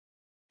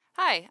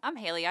Hi, I'm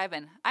Haley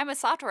Ivan. I'm a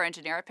software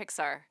engineer at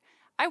Pixar.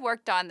 I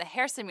worked on the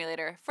hair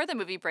simulator for the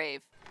movie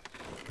Brave.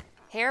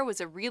 Hair was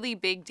a really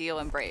big deal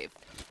in Brave.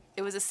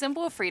 It was a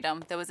symbol of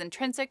freedom that was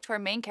intrinsic to our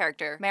main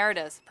character,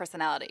 Merida's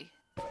personality.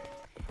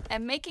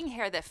 And making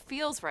hair that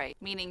feels right,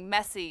 meaning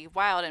messy,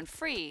 wild, and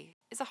free,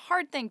 is a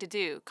hard thing to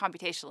do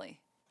computationally.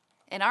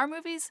 In our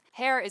movies,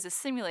 hair is a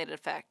simulated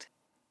effect.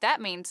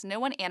 That means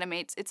no one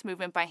animates its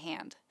movement by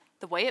hand.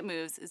 The way it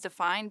moves is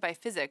defined by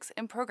physics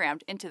and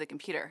programmed into the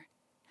computer.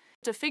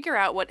 To figure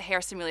out what hair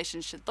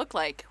simulations should look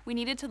like, we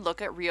needed to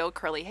look at real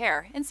curly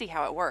hair and see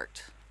how it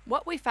worked.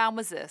 What we found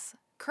was this.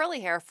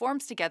 Curly hair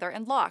forms together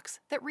in locks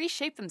that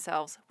reshape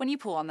themselves when you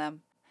pull on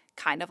them,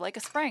 kind of like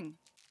a spring.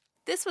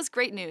 This was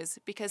great news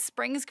because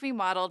springs can be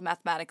modeled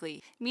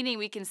mathematically, meaning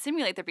we can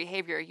simulate their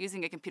behavior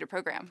using a computer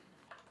program.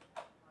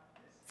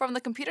 From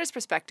the computer's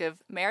perspective,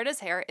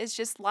 Merida's hair is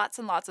just lots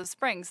and lots of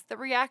springs that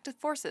react to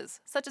forces,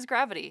 such as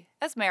gravity,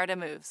 as Merida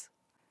moves.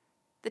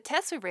 The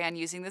tests we ran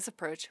using this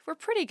approach were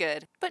pretty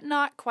good, but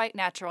not quite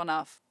natural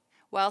enough.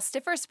 While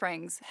stiffer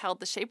springs held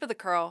the shape of the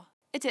curl,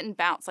 it didn't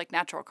bounce like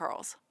natural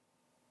curls.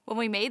 When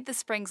we made the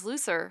springs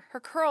looser, her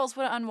curls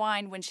would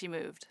unwind when she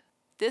moved.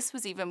 This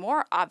was even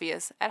more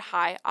obvious at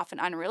high, often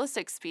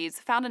unrealistic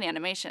speeds found in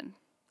animation.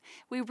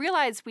 We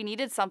realized we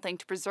needed something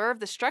to preserve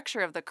the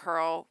structure of the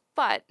curl,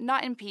 but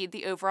not impede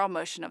the overall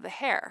motion of the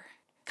hair.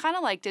 Kind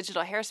of like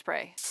digital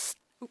hairspray.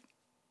 Oops,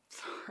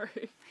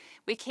 sorry.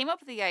 We came up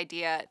with the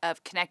idea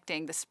of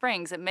connecting the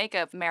springs that make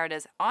up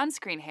Merida's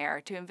on-screen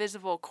hair to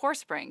invisible core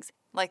springs,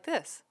 like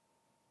this.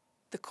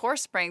 The core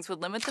springs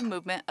would limit the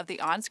movement of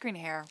the on-screen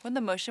hair when the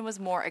motion was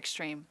more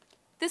extreme.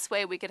 This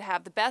way we could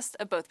have the best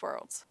of both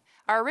worlds.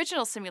 Our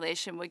original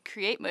simulation would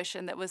create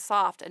motion that was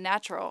soft and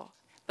natural,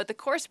 but the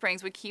core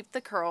springs would keep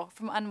the curl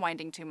from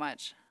unwinding too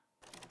much.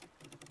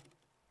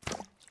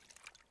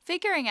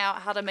 Figuring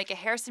out how to make a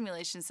hair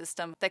simulation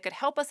system that could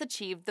help us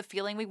achieve the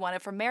feeling we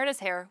wanted for Merida's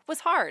hair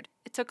was hard.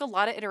 It took a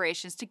lot of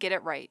iterations to get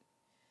it right.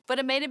 But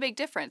it made a big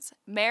difference.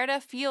 Merida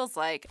feels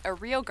like a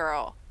real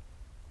girl.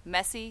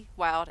 Messy,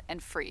 wild,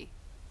 and free.